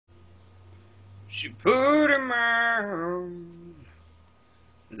She put him out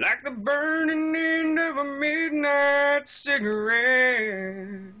like the burning end of a midnight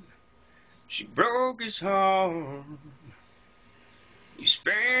cigarette. She broke his heart. He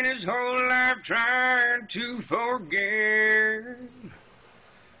spent his whole life trying to forget.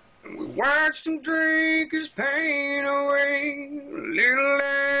 And we watched him drink his pain away, a little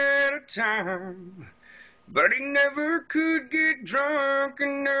at a time. But he never could get drunk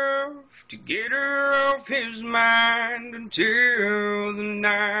enough to get her off his mind until the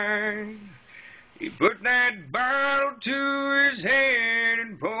night he put that bottle to his head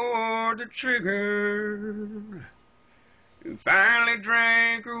and pulled the trigger. He finally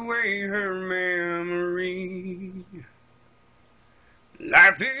drank away her memory.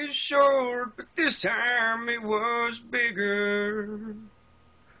 Life is short, but this time it was bigger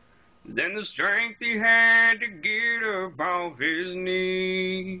than the strength he had to get up off his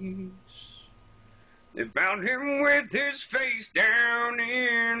knees. They found him with his face down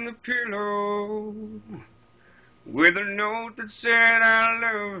in the pillow, with a note that said, "I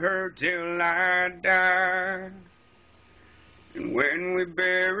love her till I die." And when we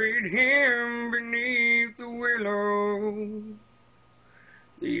buried him beneath the willow,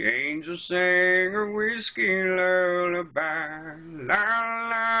 the angel sang a whiskey lullaby. La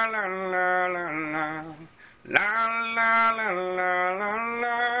la la la la la, la la la la